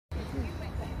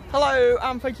Hello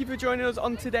and thank you for joining us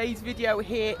on today's video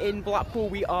here in Blackpool.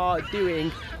 We are doing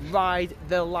Ride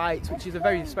the Lights, which is a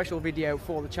very special video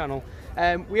for the channel.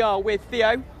 We are with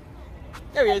Theo.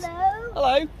 There he is.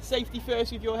 Hello. Safety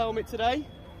first with your helmet today.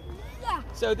 Yeah.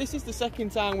 So this is the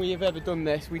second time we have ever done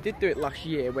this. We did do it last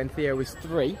year when Theo was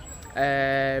 3.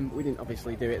 We didn't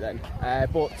obviously do it then,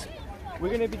 but we're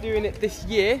going to be doing it this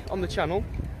year on the channel.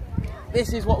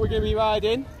 This is what we're going to be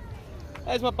riding.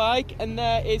 There's my bike and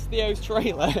there is Theo's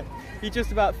trailer. He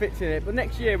just about fits in it, but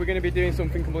next year we're going to be doing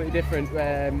something completely different.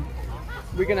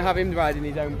 We're going to have him riding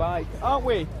his own bike, aren't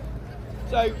we?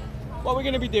 So what we're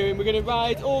going to be doing, we're going to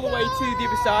ride all the way to the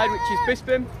other side, which is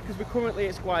Bispham, because we're currently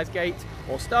at Squires Gate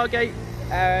or Stargate.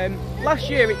 Last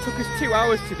year it took us 2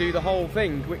 hours to do the whole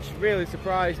thing, which really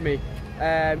surprised me.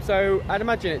 So I'd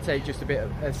imagine it'd take just a bit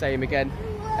of the same again.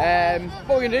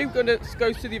 What we're going to do, we're going to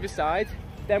go to the other side.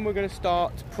 Then we're going to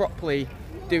start properly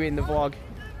doing the vlog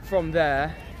from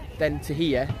there, then to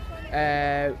here,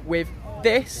 with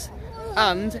this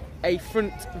and a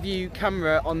front view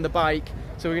camera on the bike.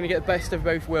 So we're going to get the best of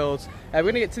both worlds. We're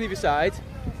going to get to the other side.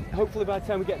 Hopefully by the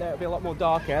time we get there it'll be a lot more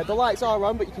darker. The lights are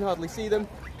on but you can hardly see them.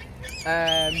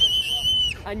 And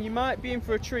you might be in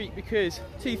for a treat because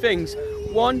two things.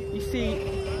 One, you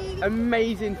see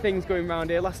amazing things going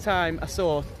around here. Last time I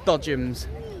saw dodgems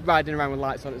riding around with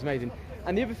lights on, it was amazing.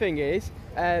 And the other thing is,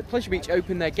 Pleasure Beach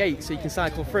opened their gate so you can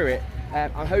cycle through it.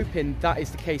 I'm hoping that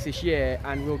is the case this year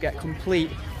and we'll get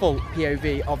complete, full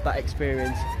POV of that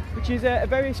experience, which is a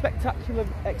very spectacular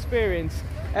experience.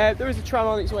 There is a tram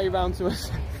on its way around to us.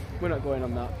 We're not going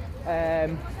on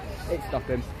that. It's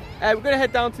stopping. We're going to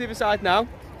head down to the other side now.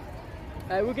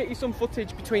 We'll get you some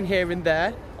footage between here and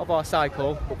there of our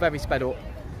cycle, but very sped up.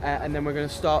 And then we're going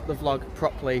to start the vlog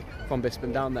properly from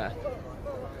Bispham down there.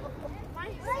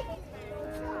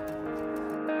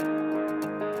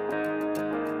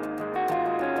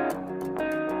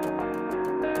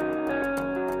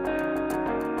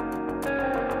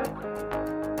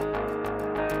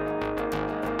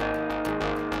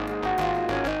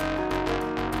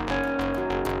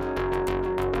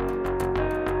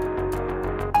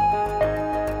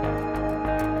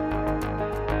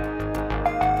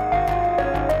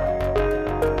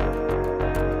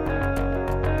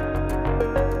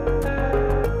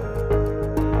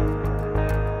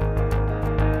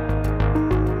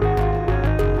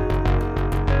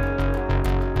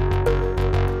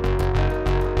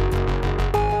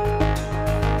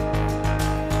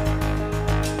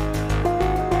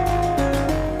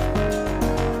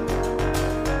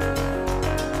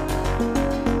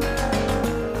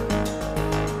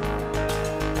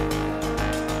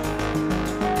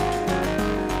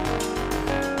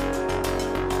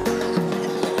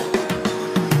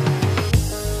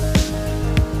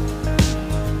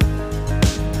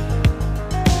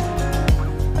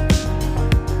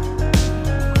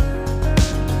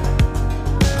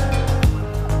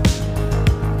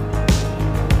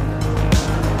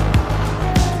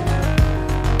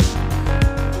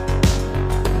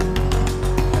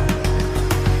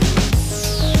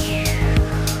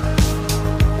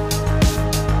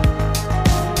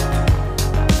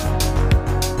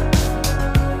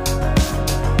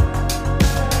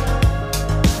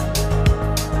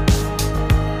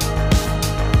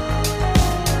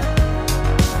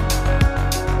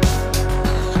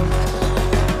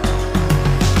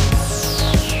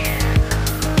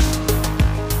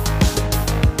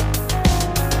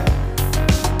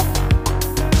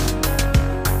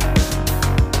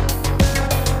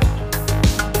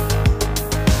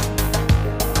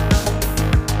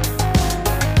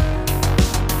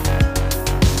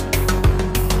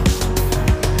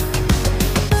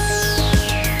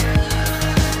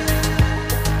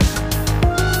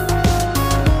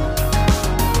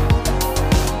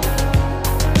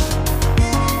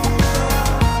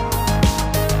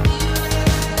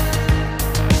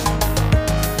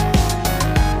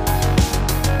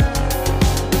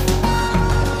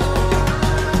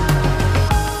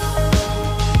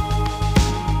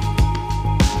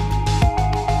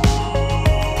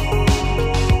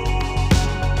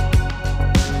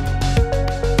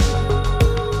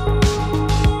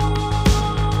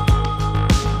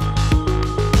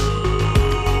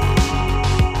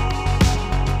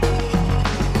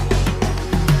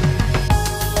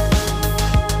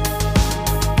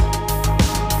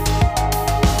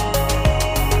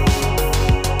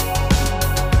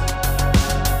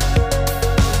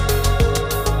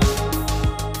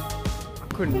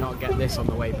 Could not get this on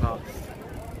the way past.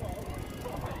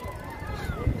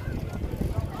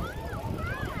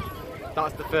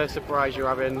 That's the first surprise you're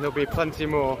having. There'll be plenty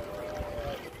more.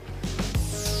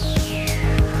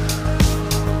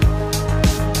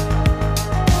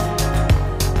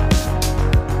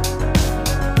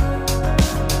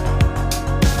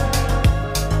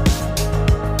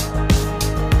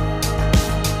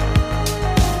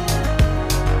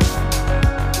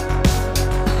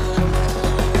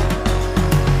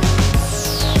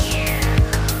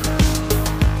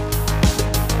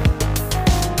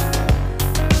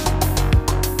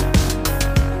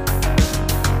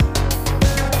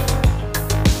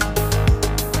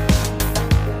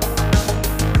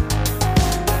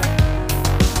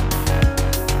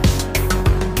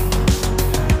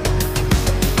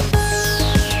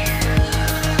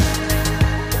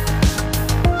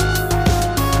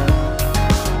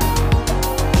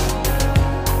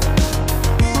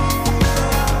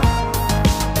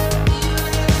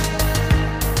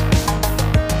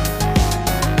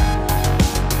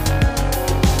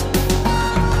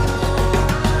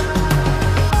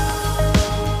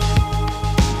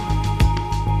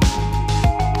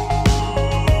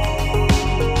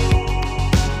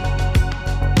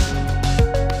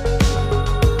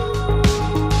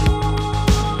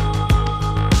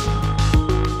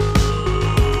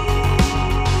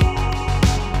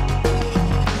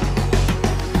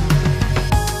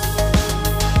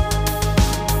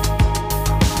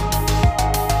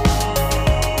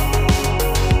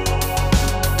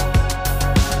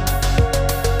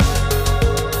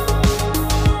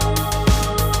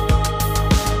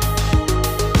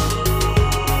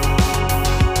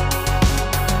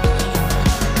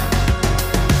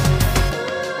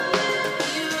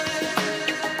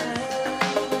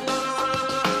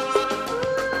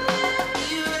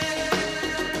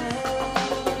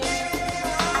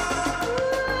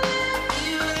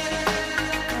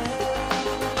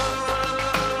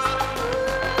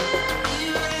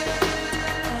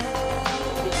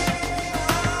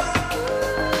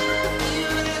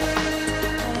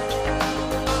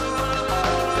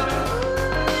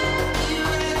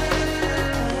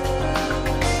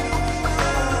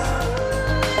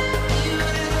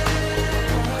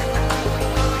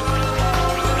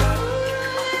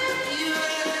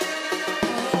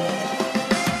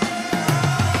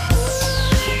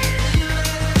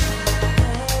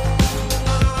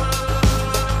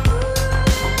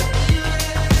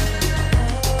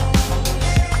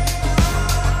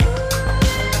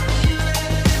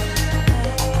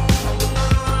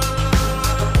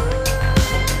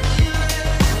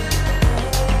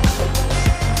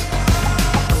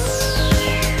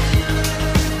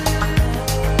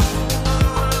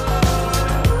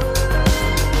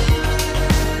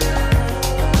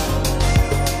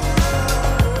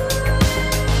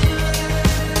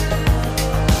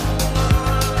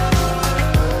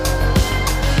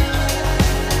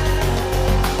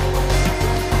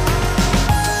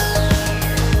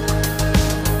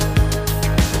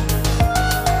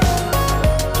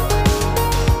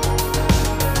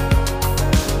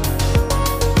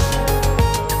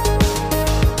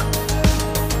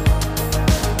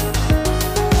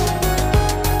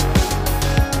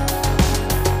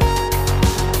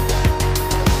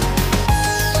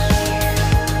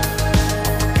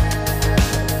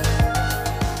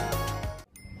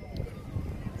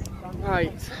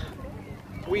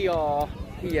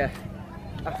 here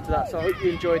after that. So I hope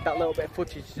you enjoyed that little bit of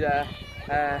footage there,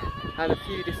 and a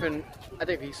few different, I don't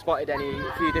know if you spotted a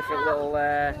few different little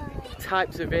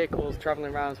types of vehicles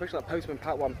travelling around, especially that Postman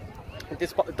Pat one. I did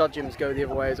spot the dodgems go the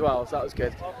other way as well, so that was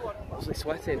good. Absolutely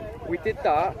sweating. We did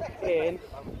that in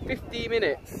 50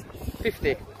 minutes,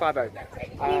 50, 50,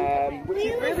 which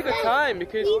is a really good time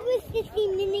because... We were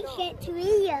 15 minutes yet to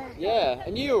here. Yeah,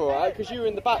 and you were alright because you were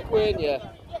in the back, weren't you?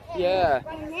 Yeah.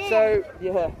 So,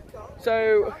 yeah.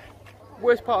 So,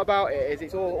 worst part about it is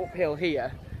it's all uphill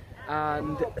here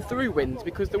and through winds,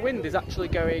 because the wind is actually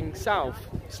going south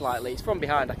slightly. It's from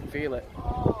behind, I can feel it.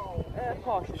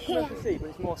 Partially, it's hard to see, but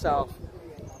it's more south.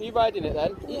 Are you riding it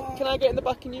then? Can I get in the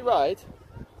back and you ride?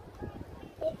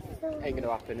 Ain't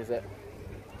gonna happen, is it?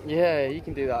 Yeah, you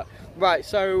can do that. Right,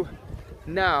 so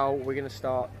now we're gonna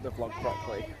start the vlog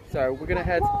properly. So we're gonna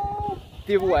head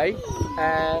the other way.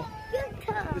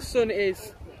 The sun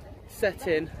is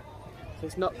setting, so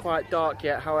it's not quite dark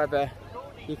yet. However,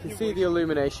 you can see the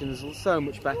illuminations so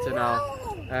much better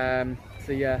now.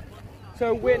 So yeah,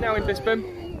 so we're now in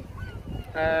Brisbane.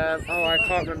 Oh, I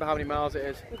can't remember how many miles it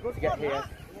is to get here.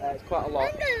 It's quite a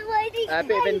lot. A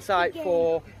bit of insight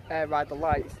for Ride the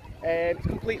Lights. It's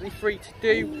completely free to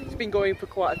do. It's been going for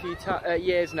quite a few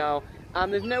years now,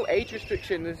 and there's no age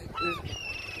restriction. There's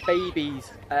babies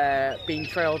being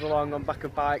trailed along on back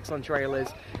of bikes on trailers.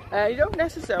 You don't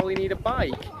necessarily need a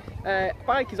bike.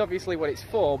 Bike is obviously what it's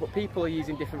for, but people are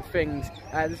using different things.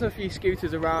 There's a few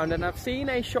scooters around, and I've seen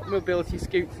a shop mobility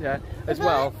scooter as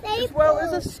well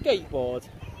as a skateboard.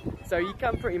 So you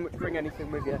can pretty much bring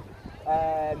anything with you.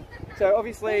 So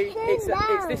obviously it's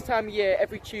this time of year,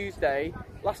 every Tuesday,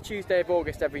 last Tuesday of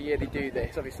August every year they do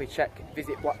this. Obviously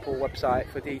visit Blackpool website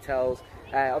for details.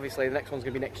 Obviously the next one's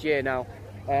going to be next year now.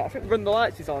 I think Run the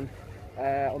Lights is on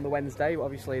the Wednesday, but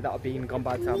obviously that'll be gone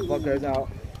by the time the vlog goes out.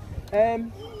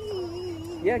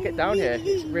 Yeah, get down here,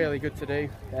 it's really good to do.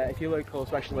 If you're local,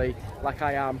 especially like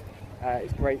I am,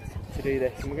 it's great to do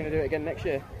this, and we're going to do it again next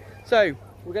year. So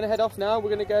we're going to head off now. We're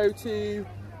going to go to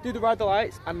do the Ride the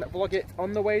Lights and vlog it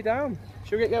on the way down.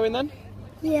 Shall we get going then?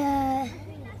 Yeah.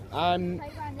 I'm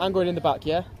going in the back,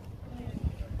 yeah?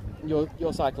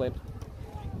 You're cycling?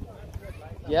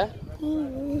 Yeah?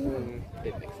 Didn't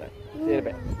think so. See you in a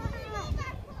bit.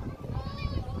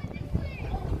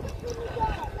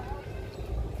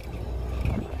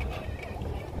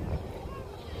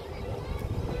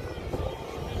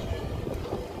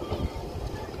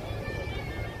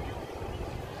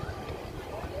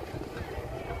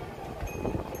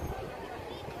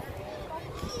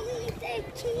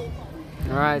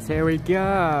 Alright, so here we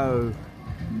go.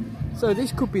 So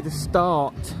this could be the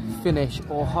start, finish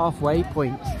or halfway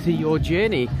point to your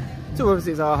journey. To us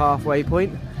it's our halfway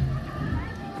point,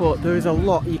 but there is a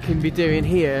lot you can be doing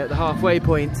here at the halfway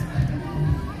point.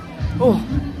 Oh,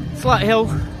 slight hill.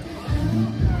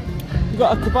 You've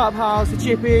got a kebab house, a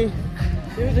chippy,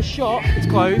 there is a shop, it's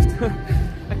closed,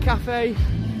 a cafe,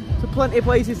 so plenty of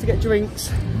places to get drinks,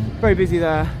 very busy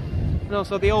there. And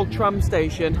also the old tram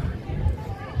station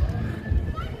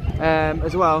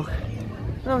as well.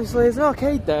 And obviously there's an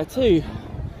arcade there too.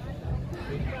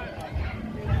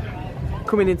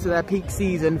 Coming into their peak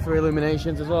season for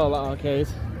Illuminations as well, that arcade.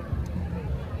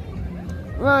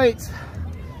 Right.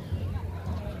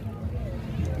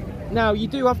 Now you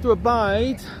do have to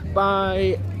abide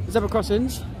by zebra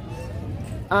crossings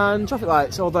and traffic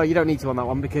lights, although you don't need to on that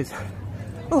one because,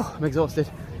 oh, I'm exhausted.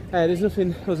 There's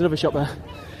another shop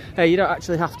there. You don't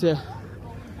actually have to,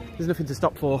 there's nothing to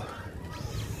stop for.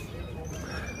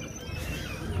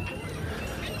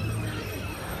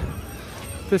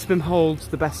 Brisbane holds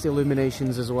the best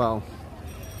illuminations as well.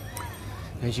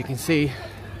 As you can see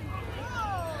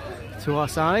to our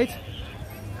side.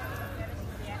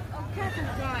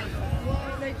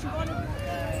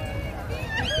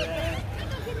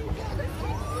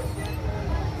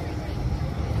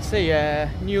 See a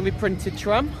newly printed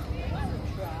tram.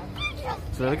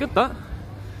 It's really good, that.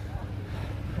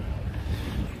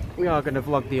 We are going to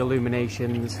vlog the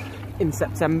illuminations in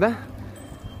September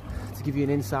to give you an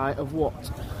insight of what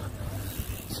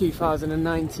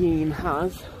 2019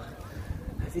 has.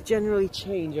 They generally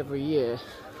change every year.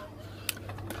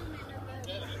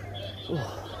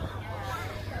 Oh.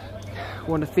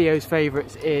 One of Theo's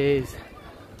favourites is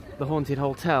the Haunted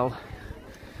Hotel,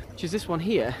 which is this one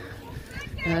here.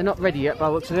 Not ready yet by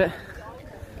the looks of it.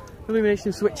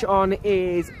 Illumination switch on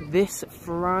is this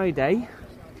Friday.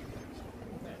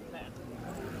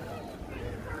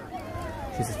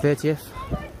 This is the 30th.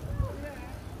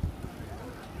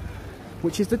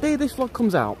 Which is the day this vlog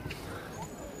comes out.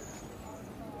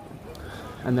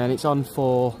 And then it's on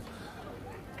for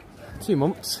 2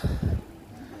 months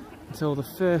until the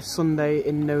first Sunday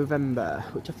in November,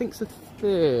 which I think is the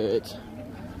 3rd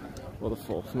or the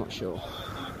 4th, I'm not sure.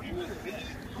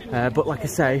 But like I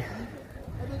say,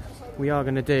 we are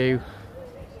going to do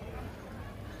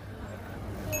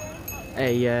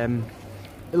a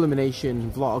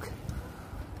Illumination vlog,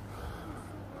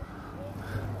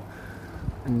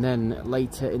 and then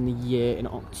later in the year, in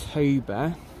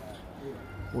October,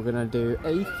 we're going to do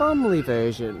a family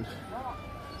version.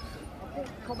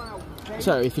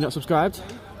 So if you're not subscribed,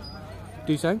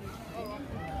 do so.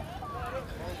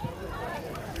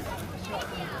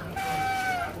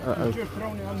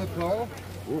 Uh-oh.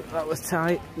 Ooh, that was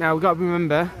tight. Now we've got to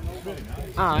remember,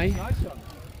 I'm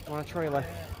on a trailer.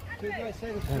 There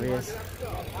he is.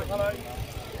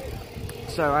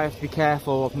 So I have to be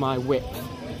careful of my whip.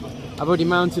 I've already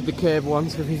mounted the curb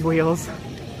once with his wheels.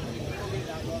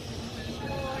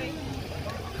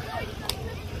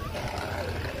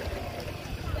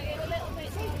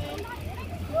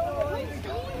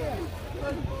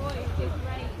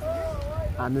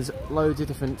 And there's loads of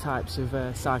different types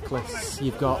of cyclists.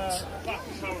 You've got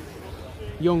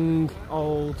young,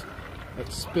 old,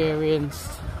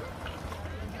 experienced.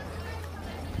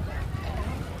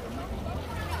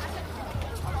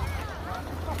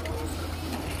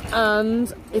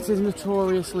 And it is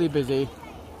notoriously busy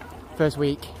first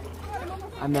week,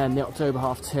 and then the October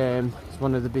half term is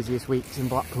one of the busiest weeks in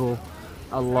Blackpool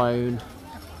alone.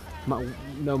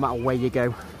 No matter where you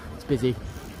go, it's busy.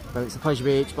 Whether it's the Pleasure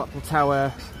Beach, Blackpool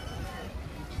Tower,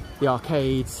 the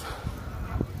arcades,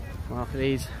 or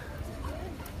these,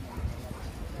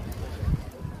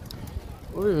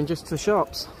 or even just the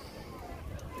shops.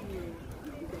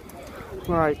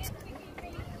 Right.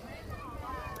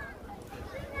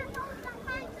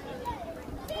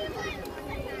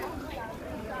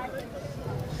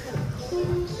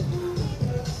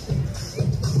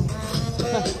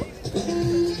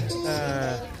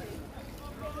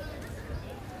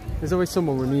 There's always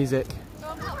someone with music.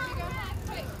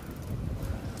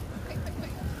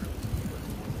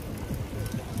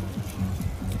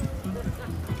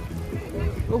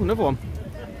 Oh, another one.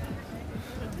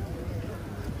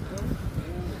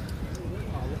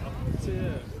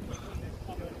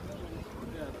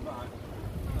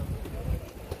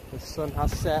 The sun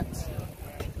has set.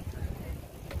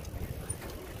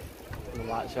 And the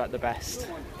lights are at the best.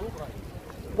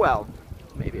 Well,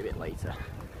 maybe a bit later.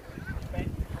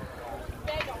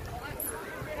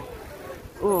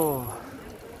 Oh,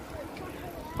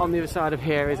 on the other side of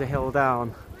here is a hill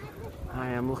down. I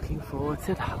am looking forward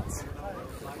to that.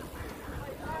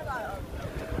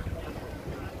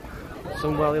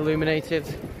 Some well illuminated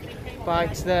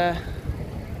bikes there.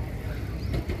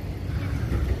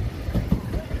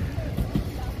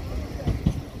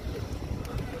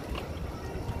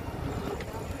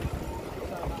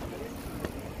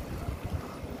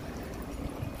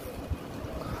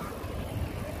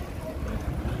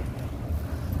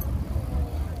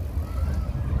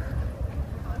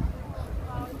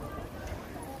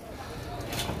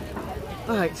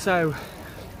 Right, so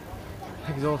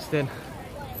exhausting.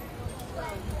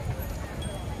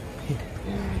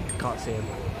 Can't see him.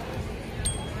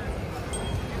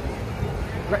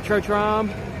 Retro tram,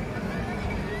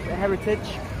 the heritage.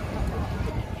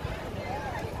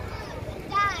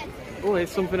 Oh, here's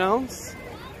something else.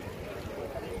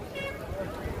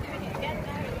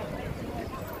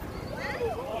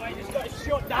 I just got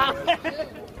shut down.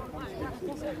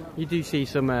 You do see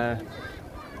some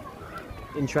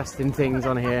interesting things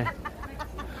on here.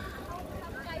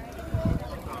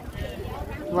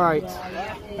 Right,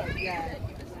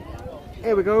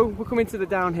 here we go, we're coming to the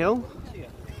downhill,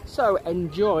 so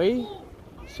enjoy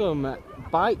some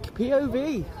bike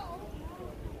POV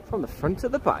from the front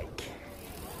of the bike.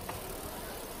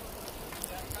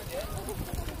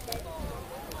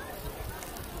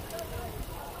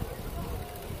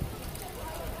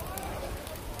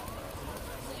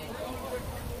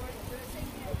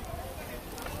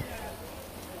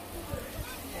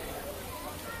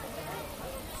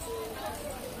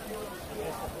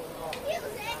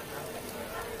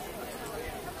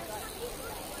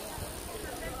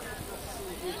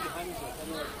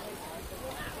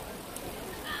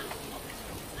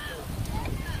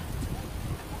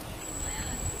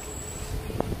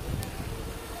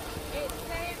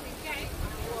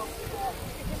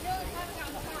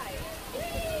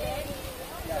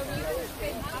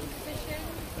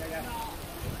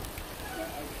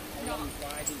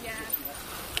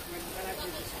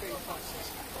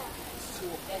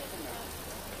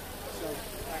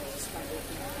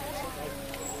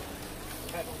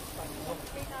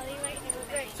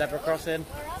 Zebra crossing.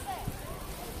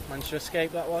 Managed to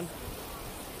escape that one.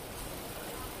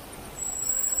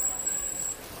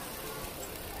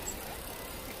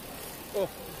 Oh.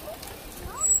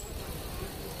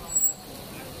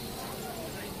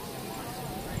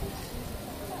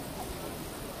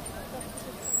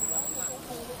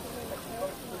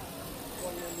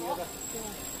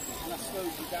 And I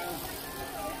slowed you down.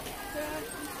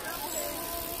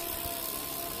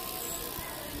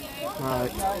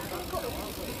 Right.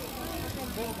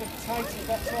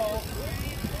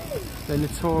 The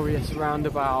notorious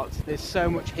roundabout. There's so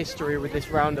much history with this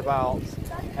roundabout.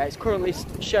 It's currently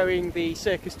showing the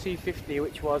Circus 250,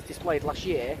 which was displayed last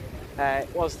year.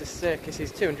 It was the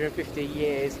circus's 250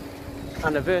 years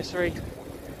anniversary.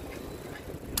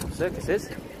 Circuses.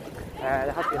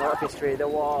 There has been a lot of history. There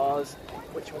was,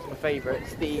 which was my favourite,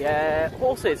 the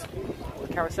horses, the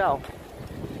carousel.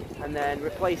 And then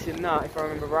replacing that, if I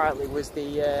remember rightly, was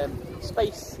the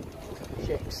space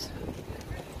ships.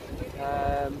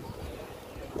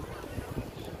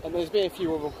 And there's been a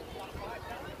few other,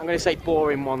 I'm going to say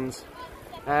boring ones.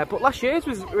 But last year's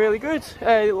was really good,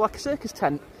 like a circus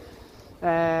tent.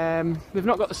 They've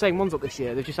not got the same ones up this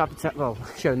year, they've just had the tent, well,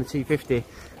 showing the 250.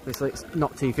 Obviously it's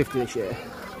not 250 this year.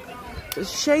 It's a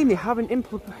shame they haven't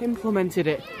implemented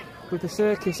it with the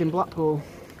circus in Blackpool.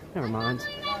 Never mind.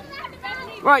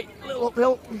 Right, little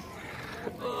uphill.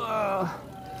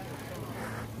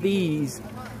 These,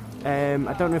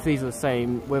 I don't know if these are the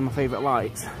same, were my favourite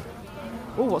lights.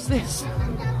 Oh, what's this?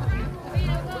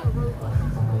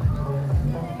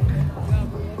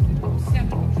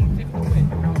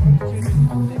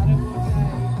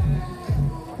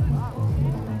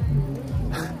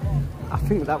 I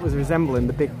think that was resembling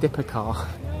the Big Dipper car.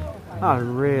 That was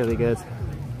really good.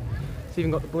 It's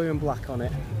even got the blue and black on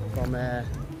it from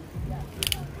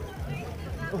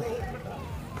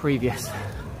previous.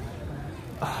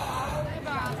 Oh,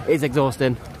 it's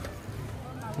exhausting.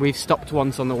 We've stopped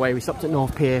once on the way. We stopped at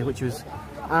North Pier, which was,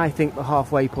 I think, the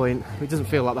halfway point. It doesn't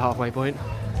feel like the halfway point.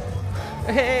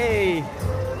 Hey!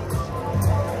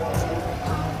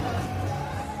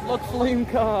 Log flume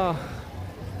car.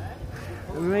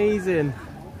 Amazing.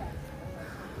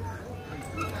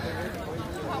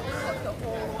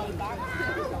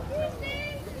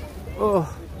 Oh.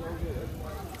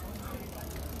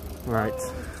 Right.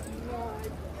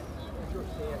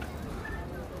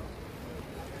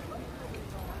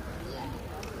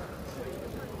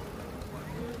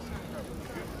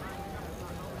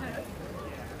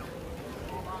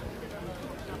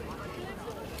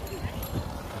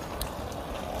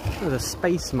 There's a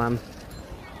spaceman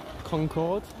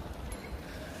Concorde.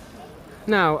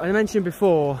 Now, I mentioned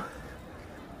before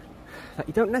that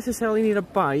you don't necessarily need a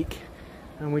bike,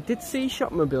 and we did see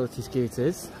shop mobility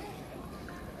scooters.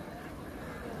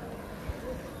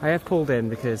 I have pulled in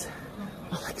because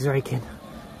my leg's are aching,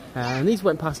 and these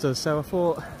went past us, so I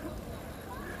thought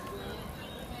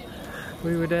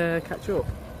we would catch up.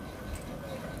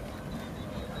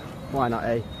 Why not,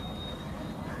 eh?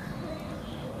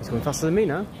 He's going faster than me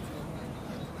now.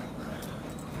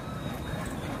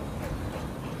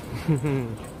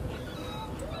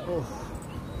 Oh.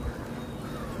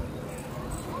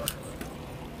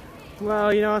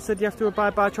 Well, you know, I said you have to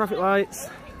abide by traffic lights.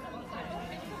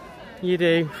 You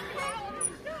do.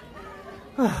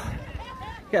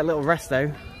 Get a little rest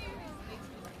though.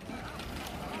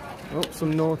 Oh,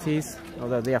 some naughties.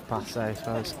 Although they have passed, so I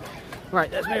suppose.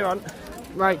 Right, let's move on.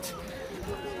 Right.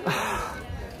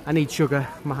 I need sugar.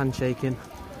 My hand's shaking.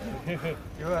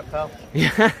 You're right, pal.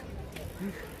 Yeah.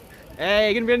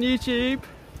 Hey, you're gonna be on YouTube.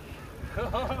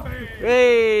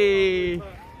 Hey.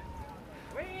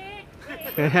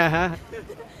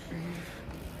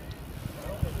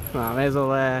 Well, may as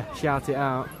well shout it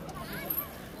out.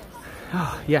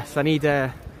 Oh, yes, I need.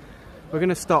 We're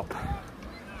gonna stop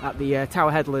at the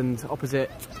Tower Headland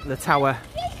opposite the tower.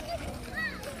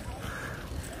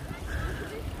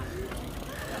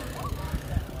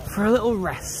 For a little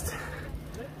rest.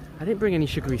 I didn't bring any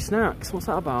sugary snacks. What's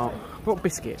that about? I brought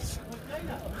biscuits.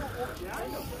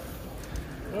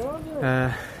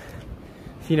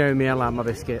 If you know me, I like my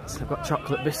biscuits. I've got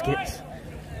chocolate biscuits.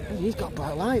 Oh, he's got a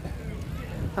bright light.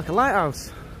 Like a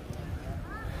lighthouse.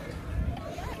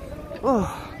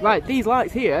 Oh, right, these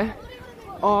lights here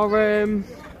are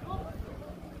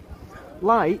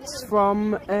lights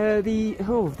from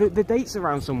the date's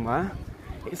around somewhere.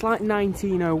 It's like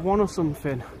 1901 or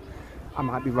something. I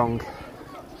might be wrong.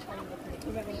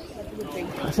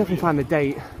 I'll see if I can find the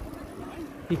date.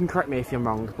 You can correct me if I'm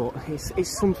wrong, but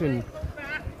it's something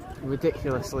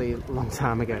ridiculously long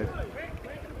time ago.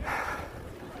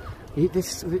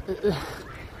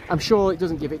 I'm sure it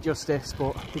doesn't give it justice,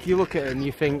 but if you look at them,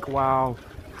 you think, wow,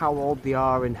 how old they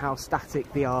are and how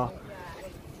static they are.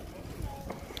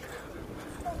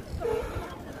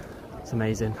 It's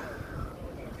amazing.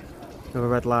 Another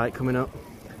red light coming up.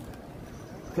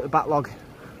 Look at the backlog.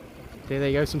 There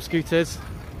you go, some scooters.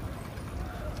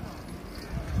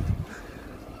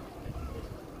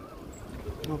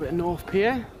 A little bit of North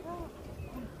Pier.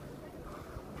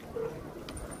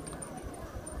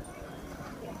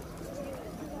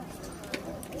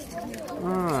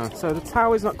 So the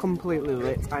tower's not completely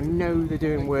lit. I know they're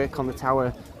doing work on the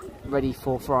tower ready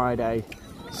for Friday,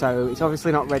 so it's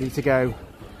obviously not ready to go,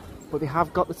 but they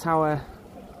have got the tower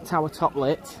top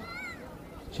lit,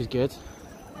 which is good.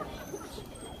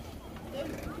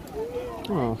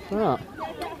 Oh, that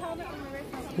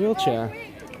wheelchair.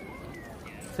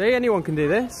 See, anyone can do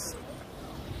this.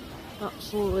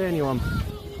 Absolutely anyone.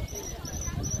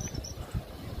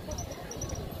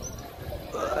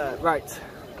 Right.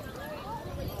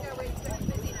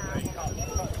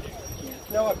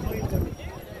 No, I believe them.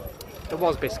 There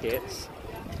was biscuits.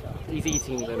 He's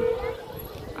eating them.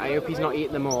 I hope he's not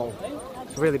eating them all.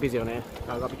 It's really busy on here.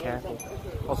 I've got to be careful.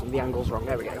 Also, the angle's wrong.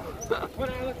 There we go.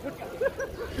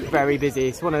 Very busy.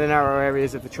 It's one of the narrow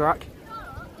areas of the track.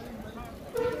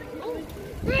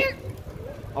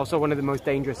 Also one of the most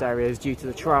dangerous areas due to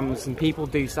the trams, and people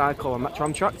do cycle on that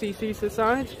tram track that you see to the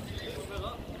side.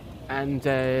 And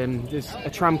there's a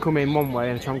tram coming one way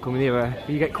and a tram coming the other. If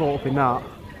you get caught up in that,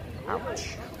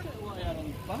 ouch.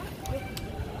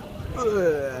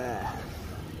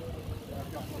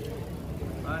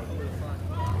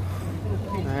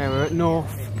 There, we're at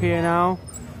North Pier now.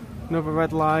 Another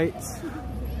red light.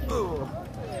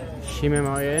 Shimmy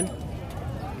my in.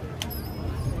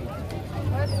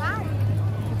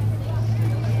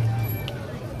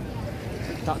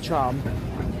 That tram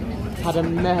had a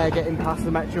mare getting past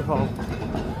the Metropole.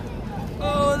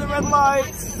 Oh, the red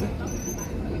lights!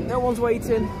 No one's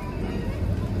waiting.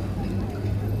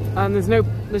 And there's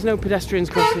no pedestrians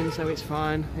crossing, so it's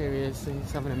fine. Here he is,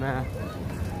 he's having a mare.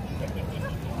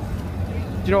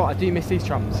 Do you know what? I do miss these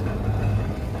trams.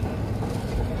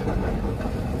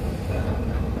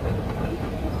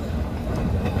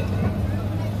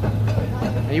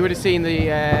 And you would have seen the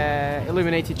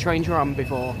illuminated train tram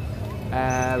before.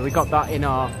 We got that in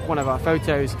one of our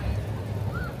photos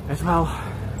as well.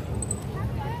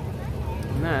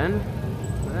 And then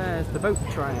there's the boat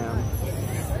tram.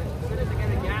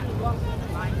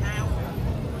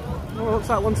 Oh, looks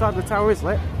like one side of the tower is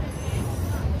lit.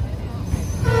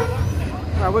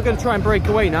 Right, we're going to try and break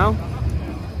away now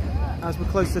as we're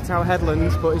close to Tower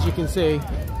Headlands, but as you can see,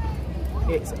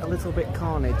 it's a little bit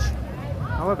carnage.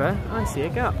 However, I see a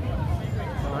gap.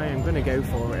 So I am going to go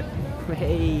for it.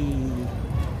 Hey!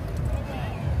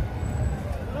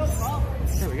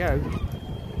 There we go.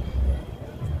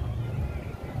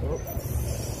 Oh.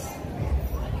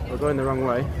 We're going the wrong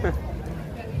way.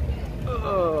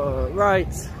 Oh,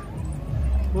 right.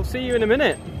 We'll see you in a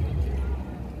minute.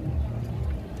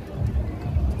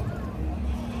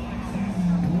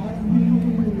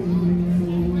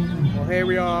 Well, here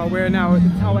we are. We're now at the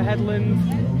Tower Headlands.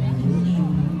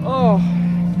 Oh,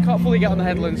 can't fully get on the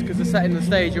headlands because they're setting the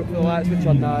stage up for the light switch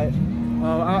on night.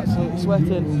 Oh, I'm absolutely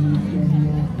sweating.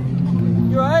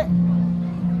 You alright?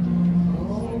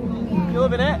 You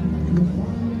loving it?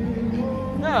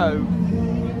 No.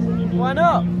 Why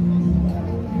not?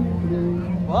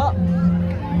 What?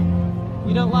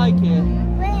 You don't like it?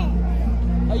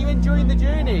 Are you enjoying the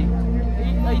journey?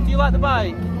 Do you like the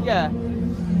bike? Yeah.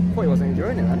 Thought he wasn't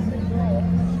enjoying it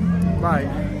then. Right.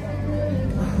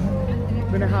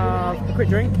 We're gonna have a quick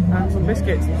drink and some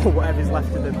biscuits, or whatever's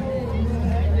left of them.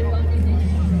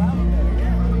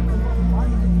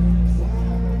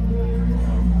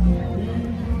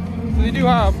 So they do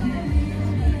have a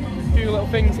few little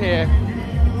things here.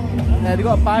 They've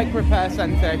got a bike repair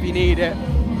centre if you need it.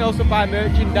 You can also buy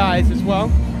merchandise as well.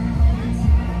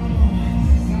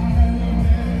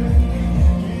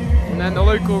 And then the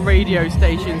local radio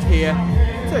stations here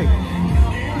too.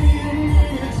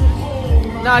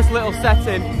 Nice little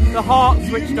setting. The heart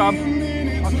switched on.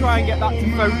 I'll try and get that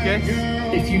to focus.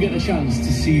 If you get the chance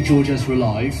to see George Ezra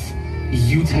live,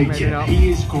 you take Maybe it. Not. He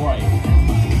is great.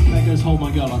 There goes Hold My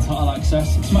Girl on Total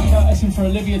Access. Smack out Essing for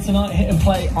Olivia tonight. Hit and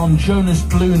play on Jonas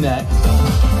Blue next.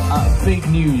 Big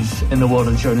news in the world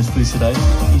of Jonas Blue today.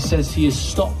 He says he has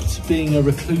stopped being a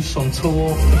recluse on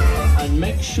tour and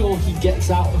makes sure he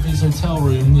gets out of his hotel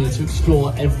room to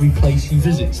explore every place he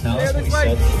visits. Now, that's what he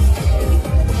said.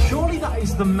 Surely that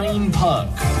is the main perk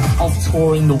of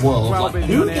touring the world. Well, like,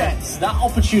 who gets that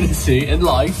opportunity in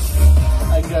life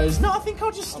and goes, no, I think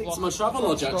I'll just stick to my travel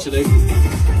lodge, actually.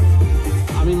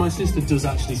 I mean, my sister does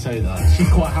actually say that.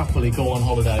 She'd quite happily go on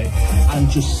holiday and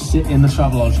just sit in the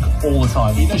travel lodge all the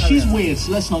time. You know, she's weird,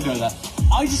 so let's not go there.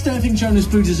 I just don't think Jonas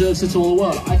Blue deserves it all the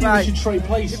world. I think Right. we should trade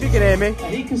places. If you can hear me.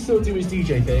 He can still do his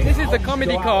DJ thing. This is the I'll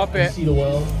comedy go out carpet. and see the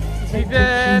world. We've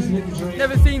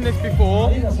never seen this before.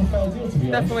 I think that's a fair deal, to be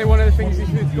honest. Definitely one of the things you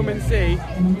should come and see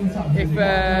if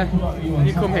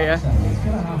you come here.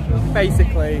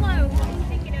 Basically,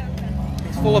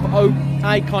 it's full of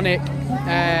iconic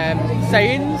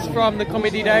sayings from the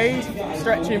comedy days,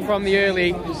 stretching from the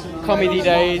early comedy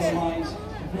days.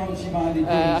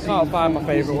 I can't find my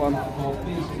favourite one.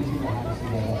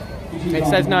 It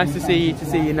says "nice to see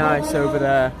you nice" over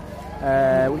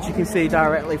there, which you can see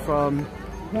directly from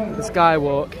the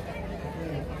skywalk.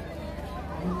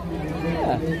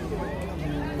 Yeah.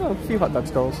 Oh, a few hot dog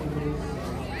stalls.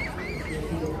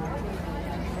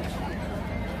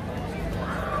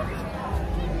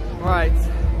 Right,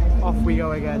 off we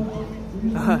go again.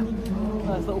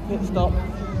 Nice little pit stop.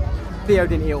 Theo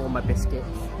didn't eat all my biscuits.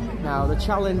 Now the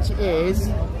challenge is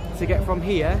to get from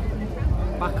here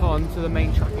back on to the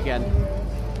main track again.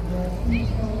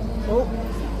 Oh,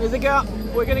 there's a gap.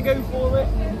 We're gonna go for it.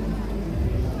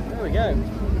 There we go.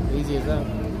 Easy as that.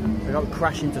 We got to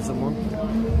crash into someone.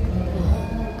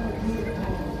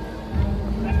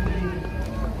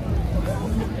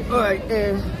 Alright,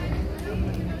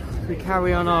 we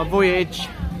carry on our voyage.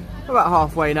 We're about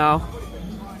halfway now.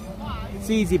 It's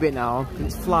the easy bit now,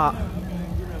 it's flat.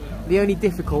 The only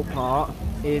difficult part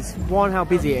is, one, how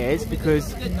busy it is,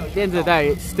 because at the end of the day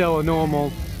it's still a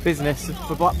normal business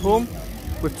for Blackpool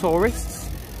with tourists.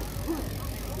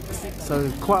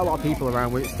 So quite a lot of people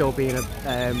around with it still being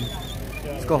a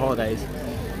school holidays.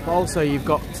 But also you've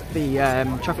got the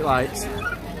traffic lights.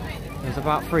 There's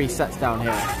about 3 sets down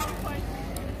here.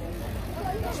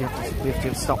 So you have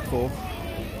to stop for.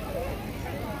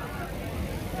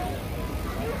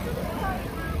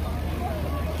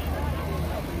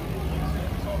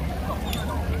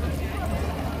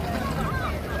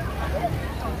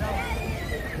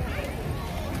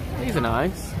 These are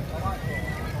nice.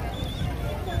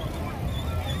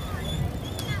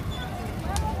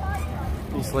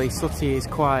 Obviously, Sutty is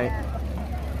quite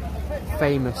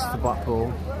famous for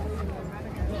Blackpool.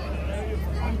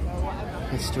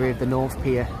 History of the North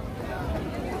Pier.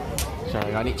 Sorry,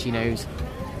 I got an itchy nose.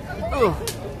 Oh,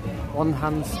 one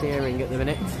hand steering at the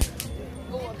minute.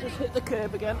 Oh, I just hit the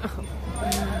curb again.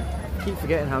 Keep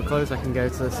forgetting how close I can go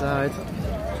to the side.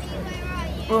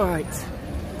 Alright.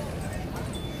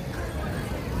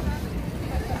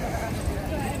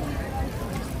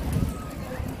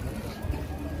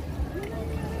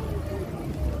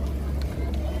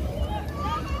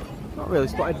 Not really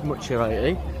spotted much here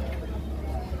lately.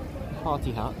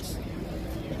 Party hats.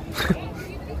 I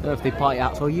don't know if they party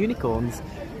hats or unicorns.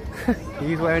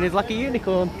 He's wearing his like a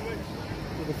unicorn.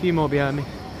 There's a few more behind me.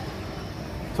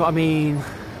 That's what I mean.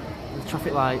 The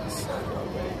traffic lights.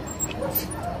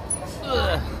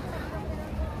 Ugh.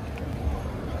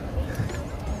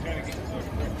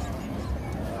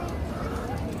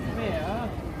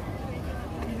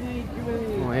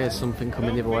 Oh, here's something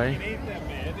coming the other way.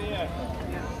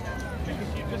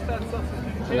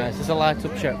 Oh, no, it's just a light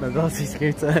up shop mobility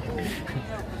scooter.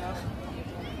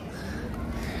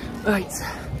 Right,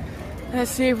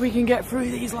 let's see if we can get through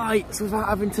these lights without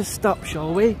having to stop,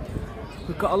 shall we?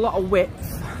 We've got a lot of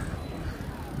width.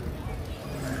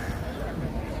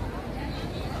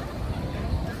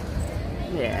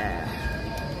 Yeah.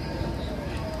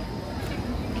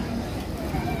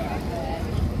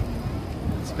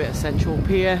 It's a bit of Central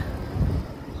Pier.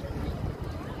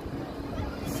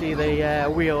 See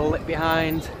the wheel lit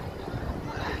behind.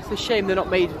 It's a shame they're not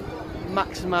made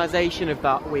maximisation of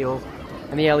that wheel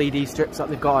and the LED strips that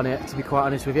they've got on it, to be quite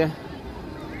honest with you.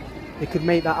 They could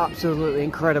make that absolutely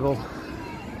incredible.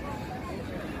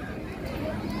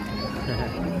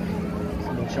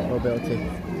 Some shot mobility.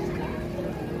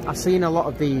 I've seen a lot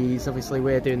of these, obviously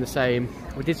we're doing the same.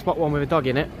 We did spot one with a dog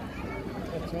in it.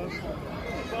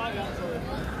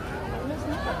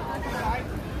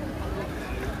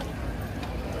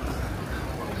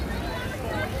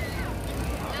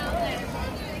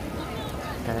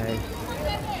 Okay.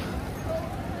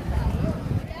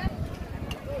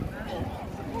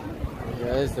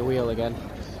 Yeah, there's the wheel again.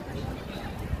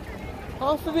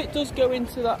 Half of it does go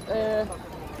into that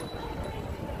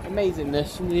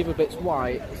amazingness and the other bit's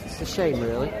white. It's a shame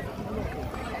really.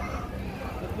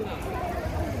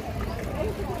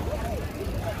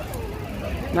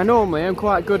 Now normally I'm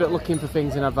quite good at looking for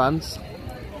things in advance.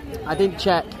 I didn't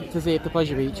check to see if the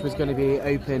Pleasure Beach was going to be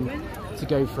open to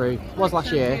go through. It was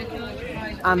last year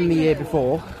and the year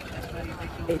before.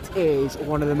 It is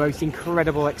one of the most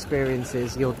incredible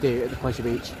experiences you'll do at the Pleasure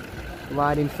Beach,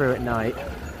 riding through at night,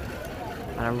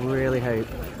 and I really hope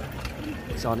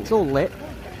it's on. It's all lit,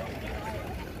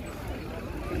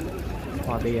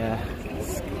 while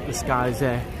the sky's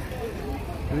there.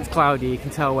 When it's cloudy, you can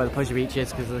tell where the pleasure beach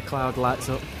is because the cloud lights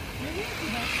up.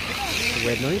 It's a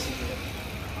weird noise.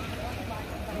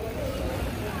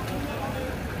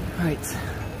 Right.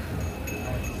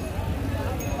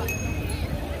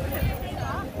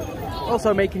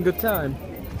 Also making good time.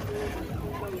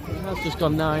 It has just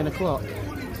gone 9 o'clock.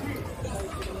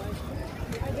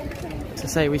 To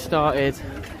say we started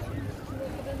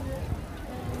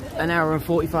an hour and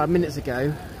 45 minutes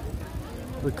ago.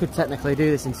 We could technically do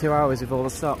this in 2 hours with all the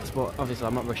stops, but obviously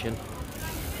I'm not rushing.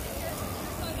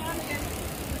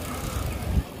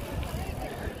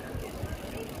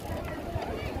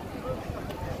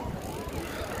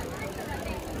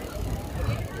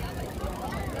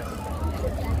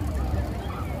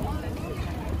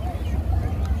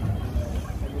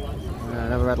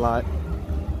 Another red light.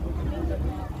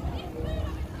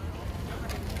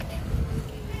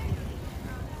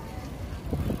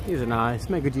 These are nice,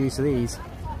 make good use of these.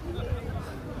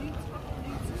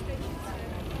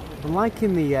 I'm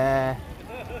liking the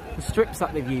strips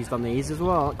that they've used on these as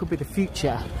well. It could be the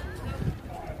future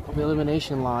of the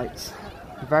illumination lights.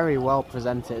 Very well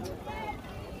presented.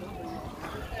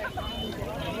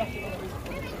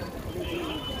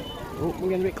 Oh, we're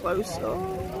getting a bit close.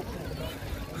 Oh.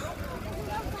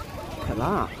 Look at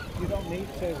that. You don't need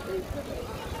to.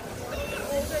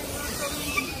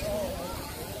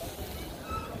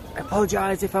 I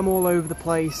apologise if I'm all over the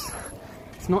place.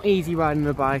 It's not easy riding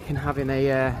a bike and having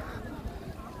a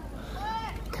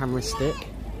camera stick.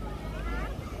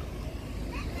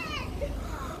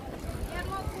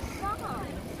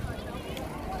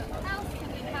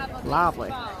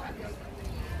 Lovely.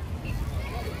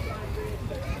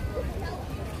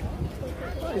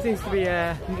 He seems to be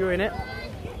enjoying it.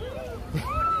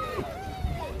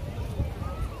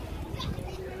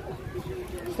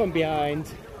 This one behind.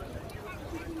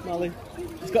 Molly.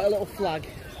 He's got a little flag.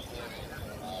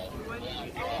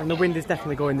 And the wind is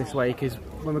definitely going this way because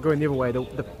when we're going the other way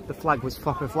the flag was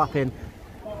flapping.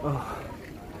 Oh.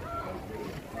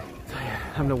 So yeah,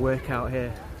 having a workout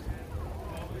here.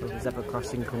 There's a zebra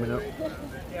crossing coming up.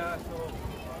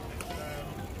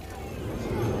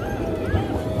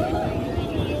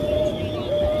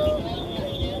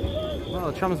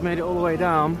 Well, the tram's made it all the way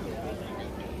down,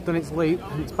 done its loop,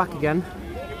 and it's back again.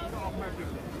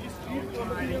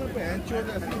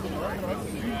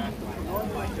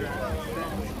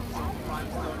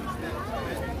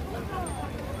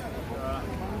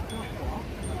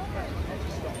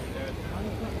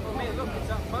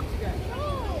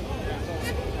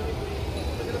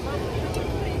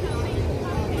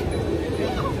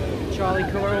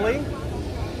 Charlie Corley.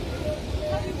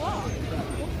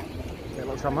 Okay,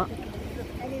 let's try that.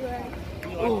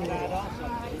 Oh.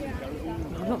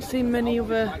 I've not seen many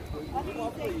other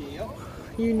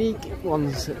unique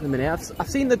ones at the minute. I've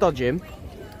seen the Dodgem.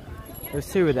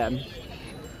 There's 2 of them.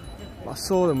 But I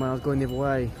saw them when I was going the other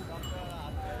way.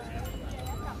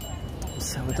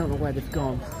 So I don't know where they've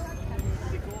gone.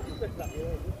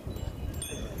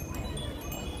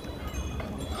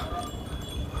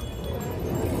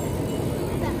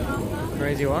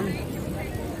 Crazy one.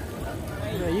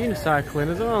 They're unicycling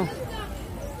as well.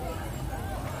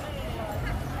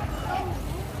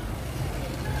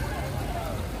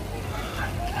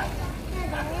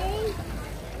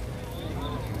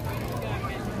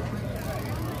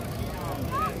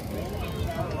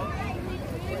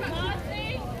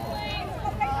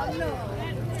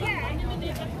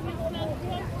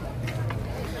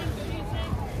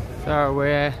 So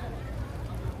we're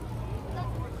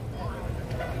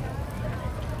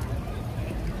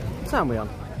what time are we on?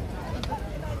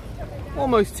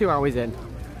 Almost 2 hours in.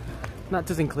 And that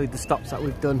does include the stops that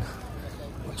we've done,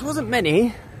 which wasn't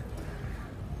many.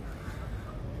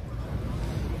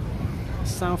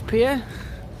 South Pier,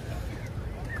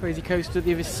 Crazy Coaster at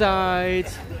the other side.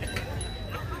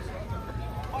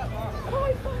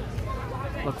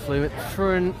 Look Flume at the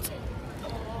front.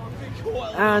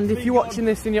 And if you're watching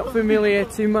this and you're not familiar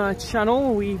to my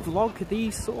channel, we vlog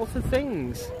these sorts of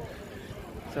things.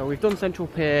 So we've done Central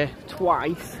Pier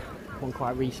twice, one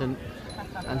quite recent,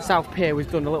 and South Pier was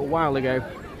done a little while ago.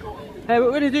 But we're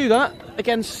going to do that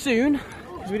again soon,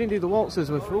 because we didn't do the waltzers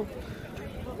with,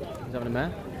 he's having a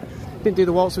mare. Didn't do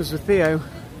the waltzers with Theo,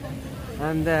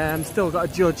 and still got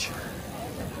to judge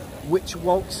which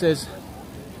waltzers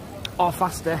are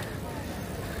faster.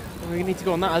 And we need to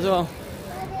go on that as well.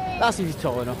 That seems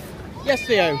tall enough. Yes,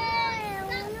 Theo?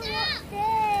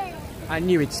 I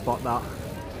knew he'd spot that.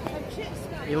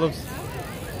 He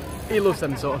loves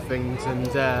them sort of things, and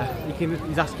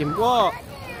he's asking what?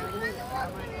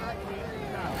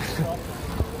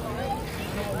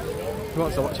 Who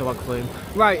wants to watch a log flume?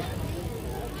 Right,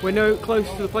 we're now close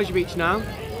to the pleasure beach now,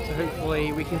 so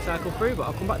hopefully we can cycle through, but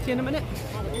I'll come back to you in a minute.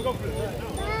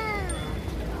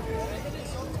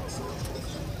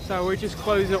 So we're just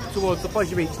closing up towards the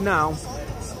pleasure beach now.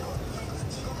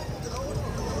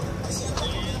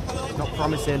 Not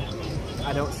promising.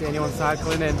 I don't see anyone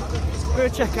cycling in. I'm going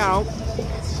to check out.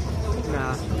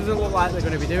 Nah, doesn't look like they're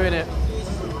going to be doing it.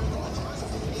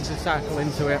 Just cycle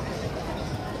into it.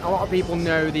 A lot of people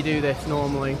know they do this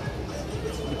normally.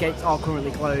 The gates are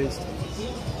currently closed.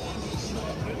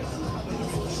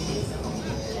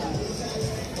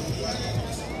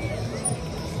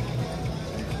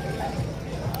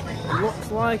 It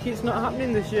looks like it's not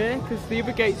happening this year because the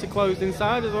other gates are closed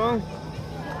inside as well.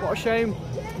 What a shame.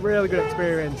 Really good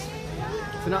experience.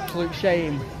 It's an absolute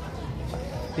shame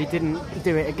they didn't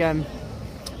do it again.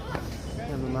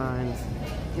 Never mind.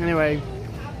 Anyway,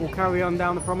 we'll carry on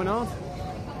down the promenade.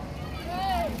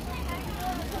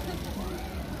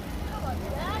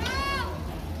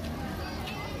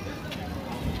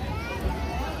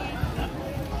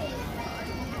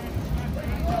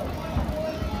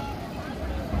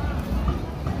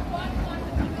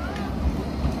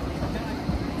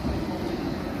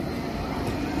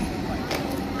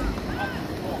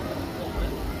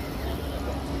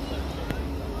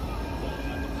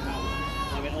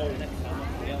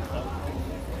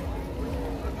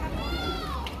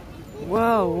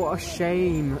 Well, what a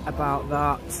shame about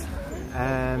that.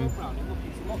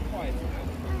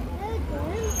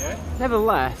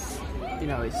 Nevertheless, you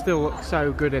know, it still looks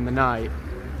so good in the night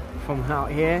from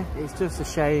out here. It's just a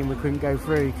shame we couldn't go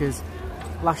through because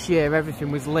last year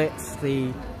everything was lit.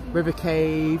 The river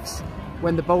caves,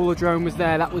 when the bowler drone was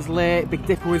there, that was lit. Big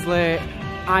Dipper was lit.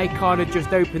 Icon had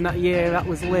just opened that year, that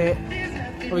was lit.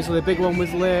 Obviously the big one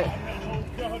was lit.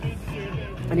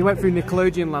 And you went through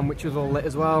Nickelodeon Land, which was all lit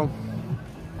as well.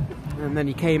 And then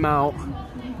he came out of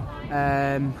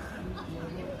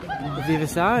the other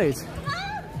side.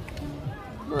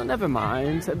 Well, never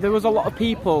mind. There was a lot of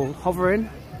people hovering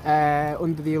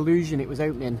under the illusion it was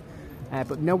opening,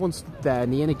 but no one stood there,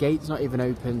 and the inner gate's not even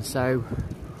open, so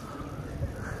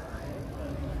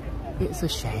it's a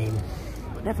shame.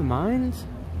 But never mind.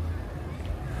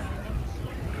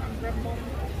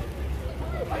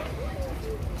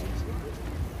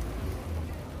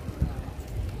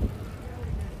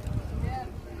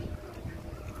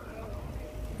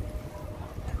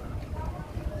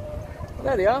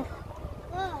 There they are.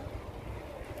 Whoa.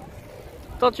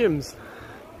 Dodgems.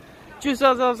 Just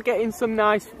as I was getting some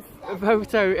nice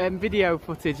photo and video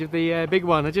footage of the big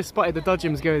one, I just spotted the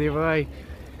Dodgems go the other way.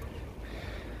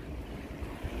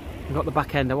 I got the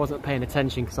back end, I wasn't paying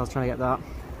attention because I was trying to get that.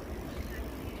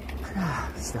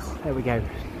 Still, there we go.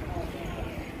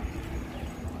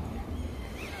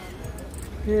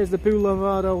 Here's the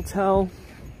Boulevard Hotel.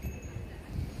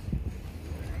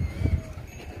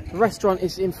 The restaurant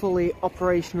is in fully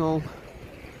operational,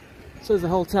 so is the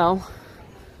hotel.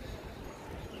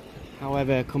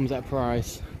 However, it comes at a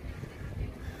price.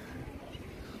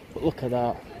 But look at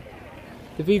that.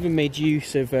 They've even made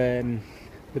use of the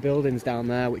buildings down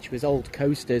there, which was old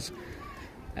coasters.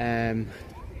 It's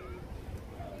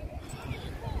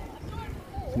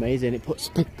amazing, it puts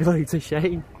Big Blue to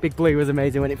shame. Big Blue was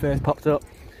amazing when it first popped up.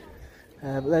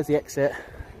 But there's the exit.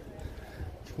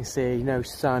 You can see no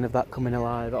sign of that coming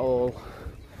alive at all.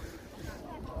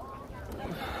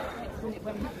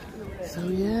 So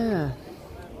yeah,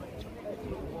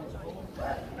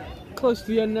 close to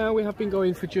the end now. We have been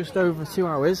going for just over 2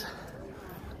 hours.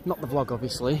 Not the vlog,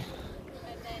 obviously.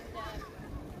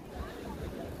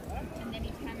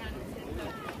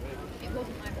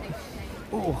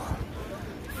 Oh,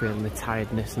 feeling the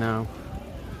tiredness now.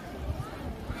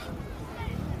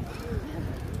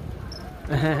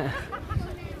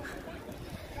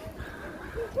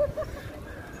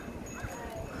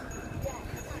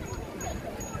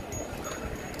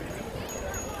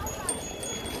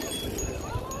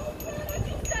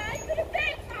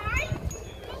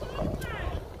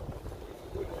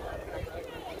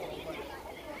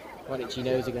 One itchy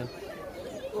nose again.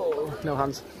 Oh, no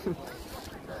hands. A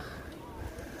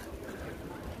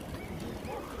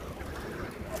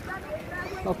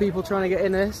lot of people trying to get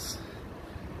in this.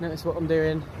 Notice what I'm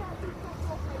doing.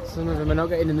 Some of them are not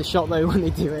getting in the shot though when they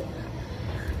do it.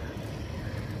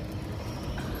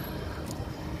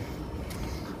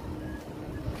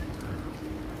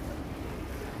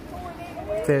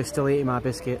 They're still eating my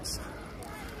biscuits.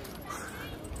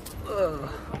 Ugh.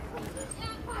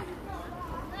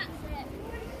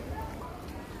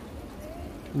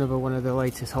 Another one of the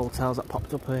latest hotels that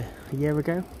popped up a year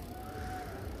ago.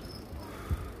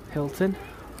 Hilton.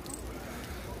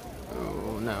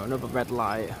 Oh, no, another red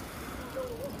light.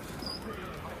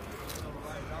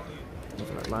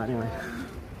 Another red light anyway.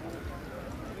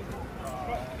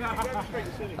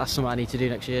 That's something I need to do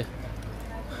next year.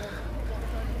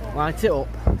 Light it up,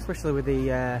 especially with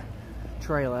the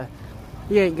trailer.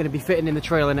 He ain't going to be fitting in the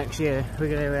trailer next year. We're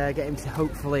going to get him to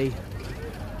hopefully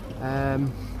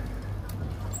in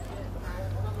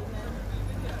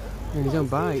his own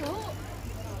bike.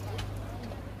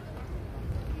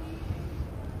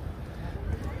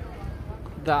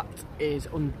 That is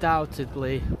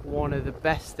undoubtedly one of the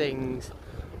best things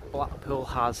Blackpool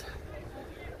has.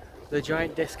 The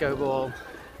giant disco ball.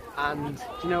 And do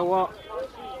you know what?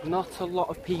 Not a lot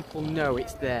of people know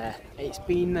it's there. It's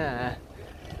been there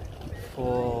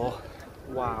for,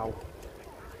 wow,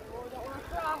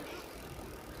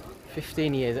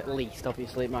 15 years at least.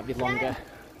 Obviously it might be longer.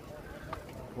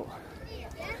 But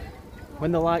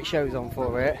when the light show's on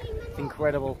for it, it's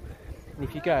incredible. And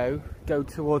if you go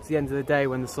towards the end of the day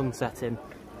when the sun's setting,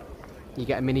 you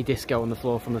get a mini disco on the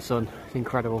floor from the sun. It's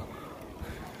incredible.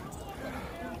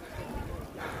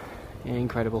 Yeah,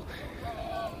 incredible.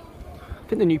 I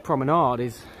think the new promenade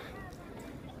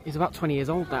is about 20 years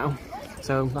old now.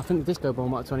 So I think the disco ball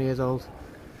might be 20 years old.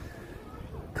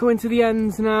 Coming to the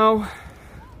ends now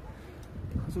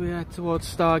as we head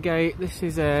towards Stargate. This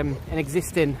is an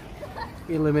existing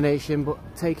Illumination but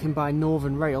taken by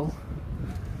Northern Rail,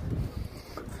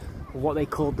 or what they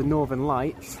called the Northern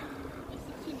Lights.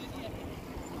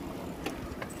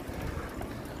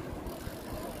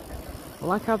 I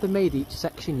like how they made each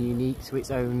section unique to its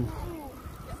own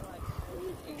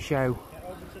show.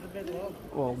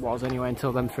 Well, it was anyway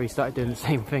until them three started doing the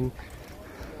same thing.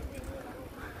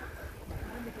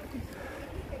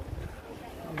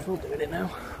 We're all doing it now.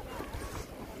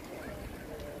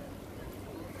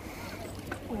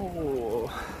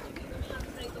 Oh.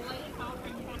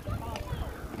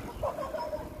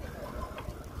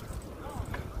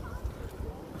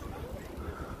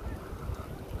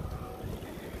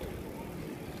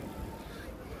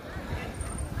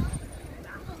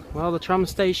 Well, the tram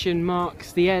station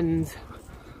marks the end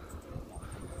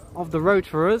of the road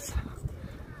for us.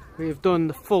 We have done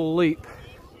the full loop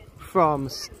from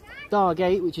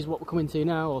Stargate, which is what we're coming to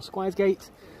now, or Squires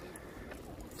Gate,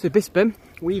 to Bisping.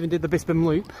 We even did the Bisping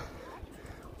loop,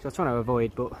 which I was trying to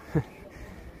avoid, but oh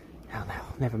no,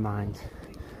 never mind.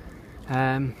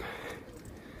 I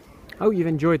hope you've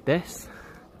enjoyed this.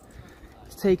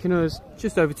 It's taken us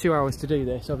just over 2 hours to do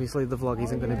this. Obviously the vlog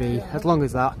isn't going to be as long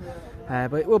as that,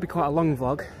 but it will be quite a long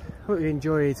vlog. Hope you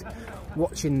enjoyed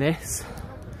watching this.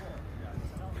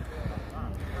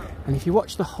 And if you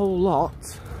watch the whole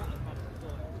lot,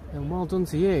 then well done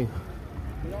to you.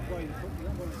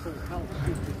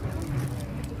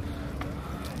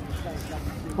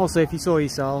 Also, if you saw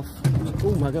yourself,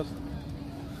 oh my god,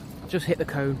 I've just hit the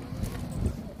cone.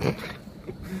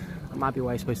 That might be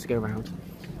where you're supposed to go around.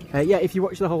 Yeah, if you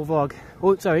watch the whole vlog,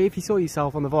 oh sorry, if you saw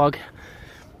yourself on the vlog,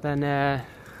 then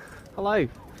hello.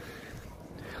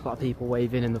 A lot of people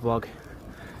waving in the vlog.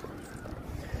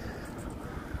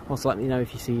 Also let me know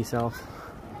if you see yourself.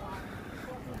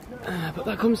 But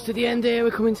that comes to the end here.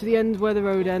 We're coming to the end where the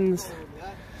road ends.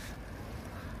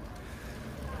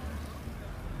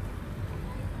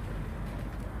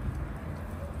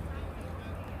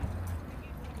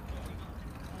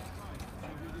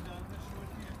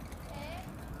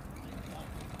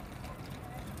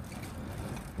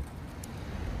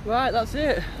 Right, that's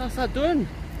it. That's that done.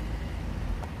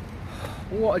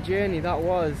 What a journey that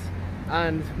was.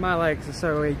 And my legs are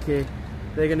so achy.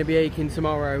 They're going to be aching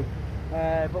tomorrow.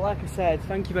 But like I said,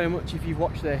 thank you very much if you've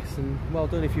watched this, and well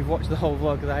done if you've watched the whole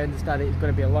vlog, because I understand it's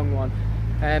going to be a long one.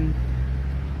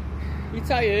 You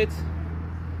tired?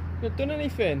 You not done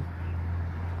anything?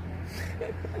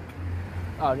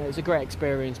 Oh no, it's a great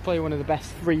experience. Probably one of the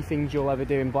best free things you'll ever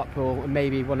do in Blackpool, and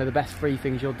maybe one of the best free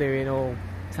things you'll do in all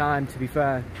time, to be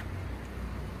fair.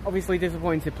 Obviously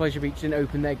disappointed Pleasure Beach didn't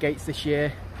open their gates this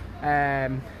year.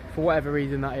 For whatever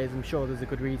reason that is, I'm sure there's a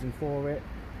good reason for it.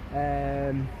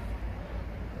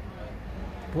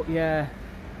 But yeah,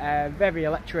 very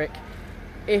electric.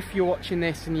 If you're watching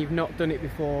this and you've not done it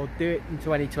before, do it in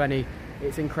 2020.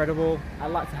 It's incredible.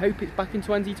 I'd like to hope it's back in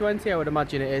 2020. I would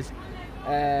imagine it is.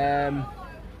 And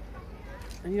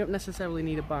you don't necessarily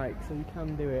need a bike, so you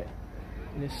can do it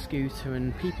in a scooter,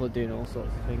 and people are doing all sorts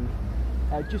of things.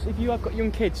 Just if you have got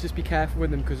young kids, just be careful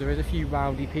with them, because there is a few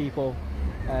rowdy people,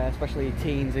 especially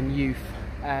teens and youth,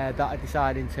 that are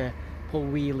deciding to pull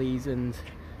wheelies and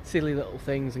silly little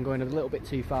things and going a little bit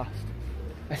too fast.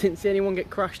 I didn't see anyone get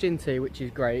crashed into, which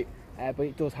is great, but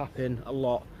it does happen a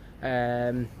lot.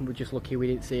 We're just lucky we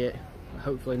didn't see it.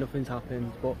 Hopefully nothing's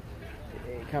happened, but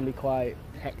it can be quite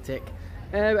hectic.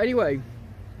 Anyway,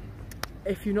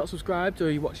 if you're not subscribed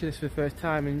or you're watching this for the first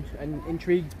time and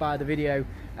intrigued by the video,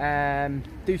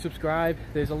 do subscribe.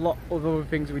 There's a lot of other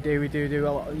things we do. We do a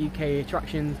lot of UK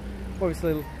attractions.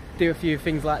 Obviously do a few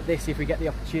things like this if we get the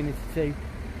opportunity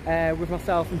to, with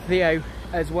myself and Theo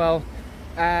as well.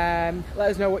 Let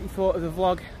us know what you thought of the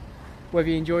vlog, whether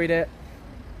you enjoyed it,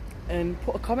 and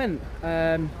put a comment,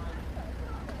 and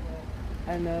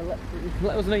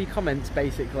let us know your comments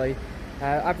basically.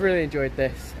 I've really enjoyed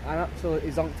this. I'm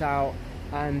absolutely zonked out,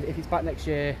 and if it's back next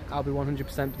year, I'll be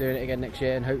 100% doing it again next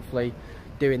year, and hopefully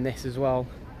doing this as well.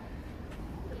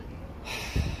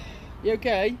 You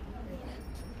okay?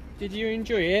 Did you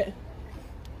enjoy it?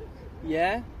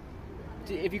 Yeah?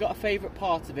 Have you got a favourite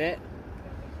part of it?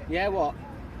 Yeah, what?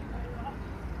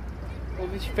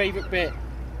 What was your favourite bit?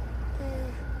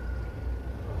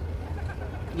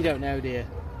 You don't know, do you?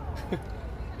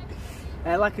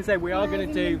 Like I said, we are going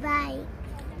to do...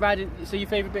 Riding, so your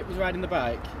favourite bit was riding the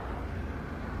bike?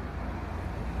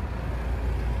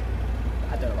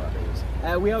 I don't know what that means.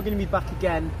 We are going to be back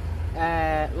again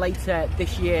later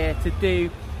this year to do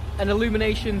an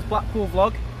Illuminations Blackpool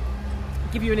vlog.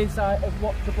 Give you an insight of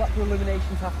what the Blackpool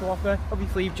Illuminations have to offer.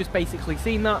 Obviously you've just basically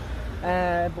seen that,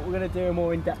 but we're going to do a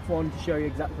more in-depth one to show you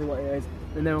exactly what it is.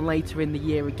 And then later in the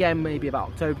year again, maybe about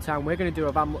October time, we're going to do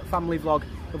a family vlog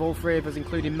of all three of us,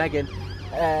 including Megan,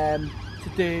 to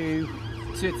do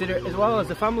it as well as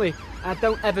a family. I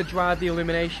don't ever drive the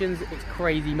Illuminations, it's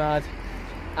crazy mad,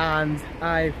 and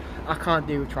I can't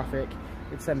deal with traffic.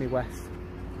 It'd send me west.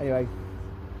 Anyway,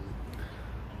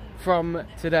 from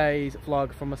today's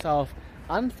vlog, from myself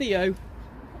and Theo,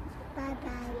 Bye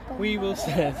bye. we will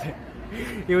say,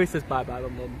 he always says bye bye,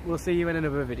 Mum. We'll see you in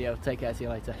another video. Take care, see you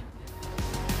later.